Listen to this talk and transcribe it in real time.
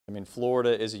I mean,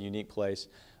 Florida is a unique place,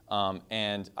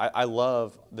 and I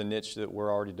love the niche that we're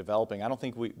already developing. I don't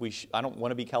think I don't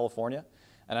want to be California,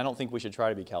 and I don't think we should try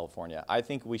to be California. I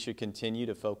think we should continue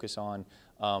to focus on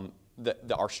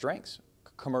our strengths: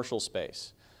 commercial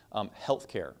space,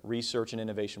 healthcare, research and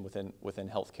innovation within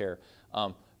healthcare,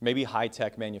 maybe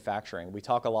high-tech manufacturing. We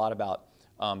talk a lot about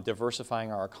diversifying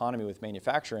our economy with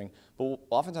manufacturing, but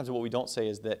oftentimes what we don't say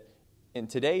is that in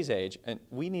today's age, and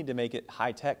we need to make it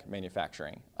high-tech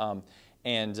manufacturing.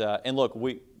 And look,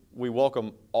 we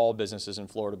welcome all businesses in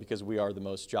Florida because we are the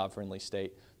most job-friendly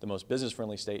state, the most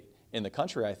business-friendly state in the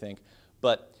country, I think.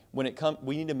 But when it comes,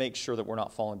 we need to make sure that we're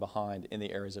not falling behind in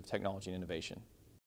the areas of technology and innovation.